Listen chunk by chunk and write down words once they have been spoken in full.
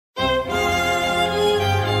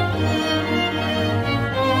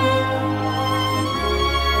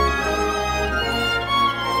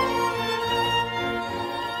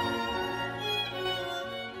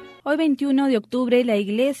Hoy 21 de octubre la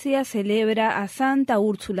Iglesia celebra a Santa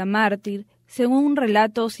Úrsula mártir. Según un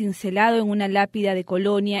relato cincelado en una lápida de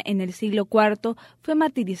Colonia en el siglo IV, fue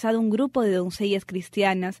martirizado un grupo de doncellas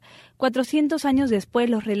cristianas. 400 años después,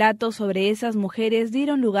 los relatos sobre esas mujeres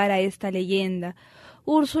dieron lugar a esta leyenda.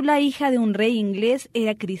 Úrsula, hija de un rey inglés,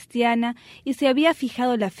 era cristiana y se había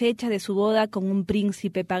fijado la fecha de su boda con un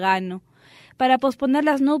príncipe pagano. Para posponer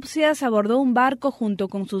las nupcias, abordó un barco junto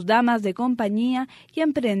con sus damas de compañía y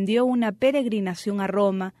emprendió una peregrinación a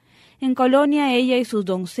Roma. En Colonia, ella y sus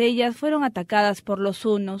doncellas fueron atacadas por los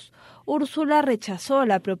hunos. Úrsula rechazó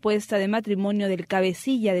la propuesta de matrimonio del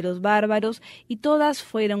cabecilla de los bárbaros y todas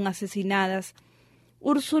fueron asesinadas.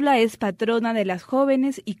 Úrsula es patrona de las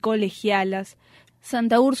jóvenes y colegialas.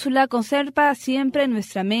 Santa Úrsula conserva siempre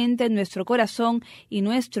nuestra mente, nuestro corazón y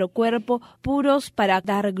nuestro cuerpo puros para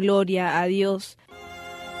dar gloria a Dios.